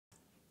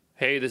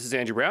Hey, this is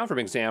Andrew Brown from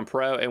Exam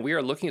Pro, and we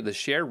are looking at the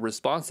shared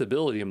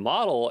responsibility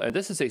model. And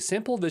this is a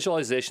simple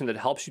visualization that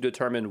helps you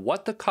determine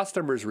what the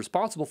customer is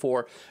responsible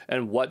for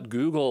and what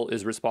Google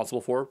is responsible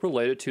for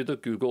related to the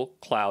Google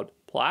Cloud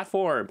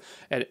Platform.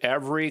 And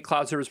every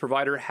cloud service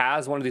provider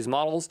has one of these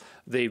models.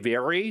 They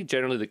vary.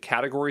 Generally, the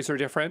categories are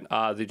different.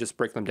 They just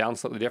break them down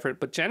slightly different,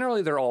 but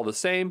generally they're all the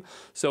same.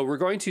 So we're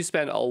going to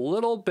spend a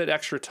little bit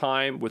extra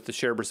time with the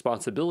shared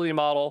responsibility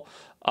model,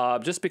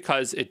 just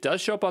because it does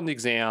show up on the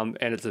exam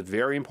and it's a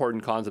very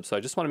important concept. So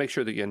I just want to make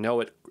sure that you know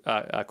it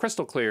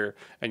crystal clear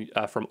and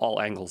from all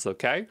angles,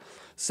 okay?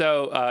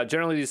 So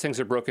generally these things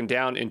are broken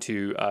down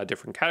into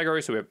different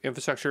categories. So we have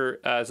infrastructure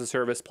as a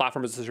service,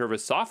 platform as a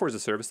service, software as a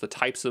service, the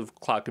types of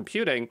cloud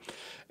computing.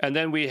 And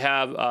then we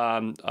have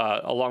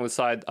along the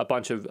side a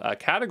bunch of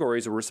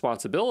categories or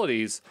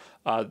responsibilities.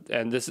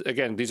 And this,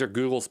 again, these are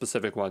Google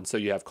specific ones. So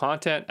you have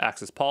content,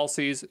 access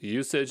policies,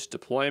 usage,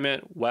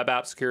 deployment, web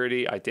app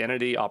security,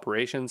 identity,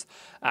 operations,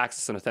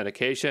 access and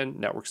authentication,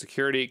 network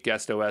security,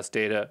 guest OS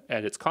data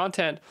and its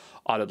content,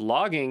 audit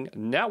logging,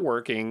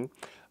 networking,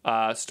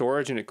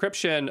 storage and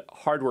encryption,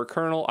 hardware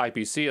kernel,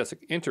 IPC, that's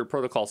like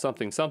inter-protocol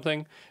something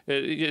something.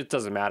 It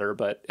doesn't matter,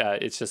 but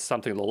it's just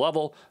something low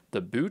level.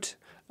 The boot,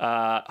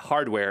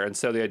 hardware. And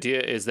so the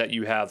idea is that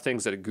you have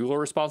things that Google are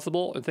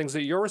responsible and things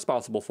that you're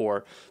responsible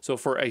for. So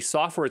for a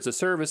software as a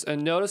service,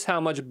 and notice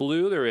how much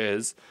blue there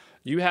is,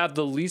 you have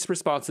the least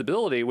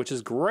responsibility, which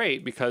is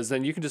great because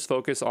then you can just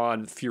focus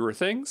on fewer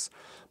things.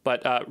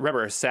 But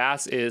remember,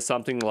 SaaS is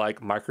something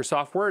like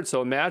Microsoft Word.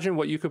 So imagine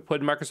what you could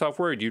put in Microsoft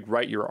Word. You'd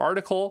write your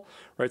article,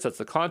 right? So that's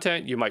the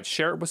content. You might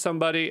share it with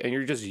somebody, and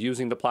you're just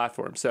using the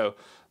platform. So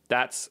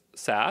that's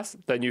SaaS.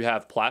 Then you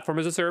have platform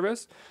as a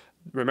service.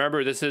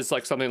 Remember, this is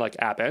like something like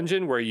App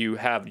Engine, where you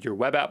have your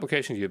web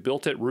application. You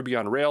built it, Ruby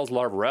on Rails,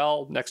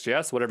 Laravel,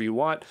 Next.js, whatever you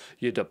want.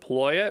 You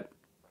deploy it.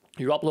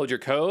 You upload your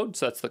code,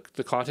 so that's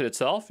the content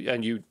itself,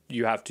 and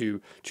you have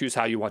to choose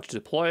how you want to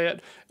deploy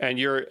it, and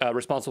you're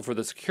responsible for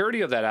the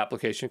security of that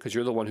application because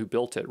you're the one who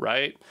built it,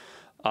 right?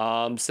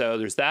 So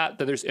there's that.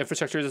 Then there's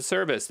infrastructure as a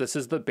service. This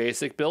is the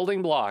basic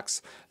building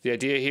blocks. The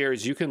idea here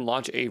is you can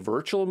launch a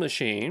virtual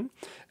machine,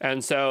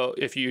 and so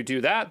if you do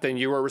that, then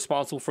you are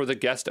responsible for the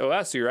guest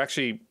OS. So you're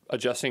actually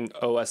adjusting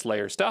OS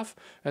layer stuff,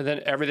 and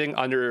then everything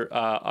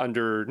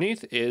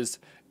underneath is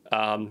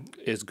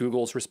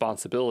Google's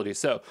responsibility.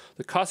 So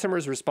the customer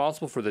is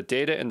responsible for the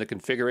data and the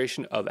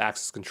configuration of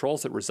access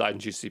controls that reside in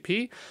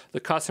GCP. The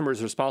customer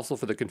is responsible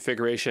for the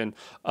configuration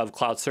of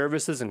cloud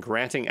services and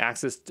granting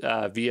access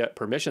via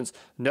permissions.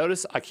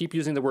 Notice I keep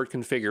using the word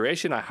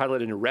configuration. I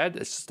highlighted in red.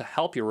 It's just to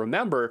help you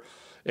remember,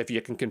 if you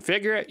can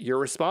configure it, you're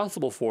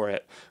responsible for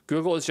it.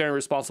 Google is generally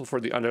responsible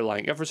for the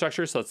underlying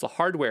infrastructure, so it's the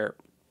hardware.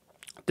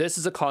 This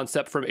is a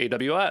concept from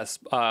AWS.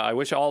 I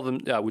wish all of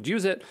them would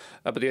use it,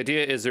 but the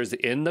idea is there's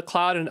in the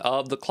cloud and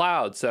of the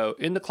cloud. So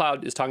in the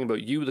cloud is talking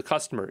about you, the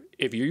customer.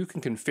 If you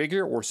can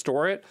configure or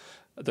store it,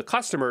 the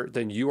customer,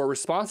 then you are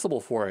responsible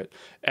for it.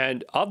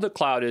 And of the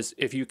cloud is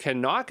if you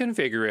cannot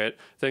configure it,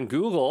 then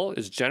Google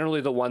is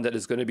generally the one that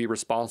is going to be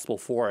responsible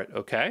for it,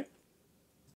 okay?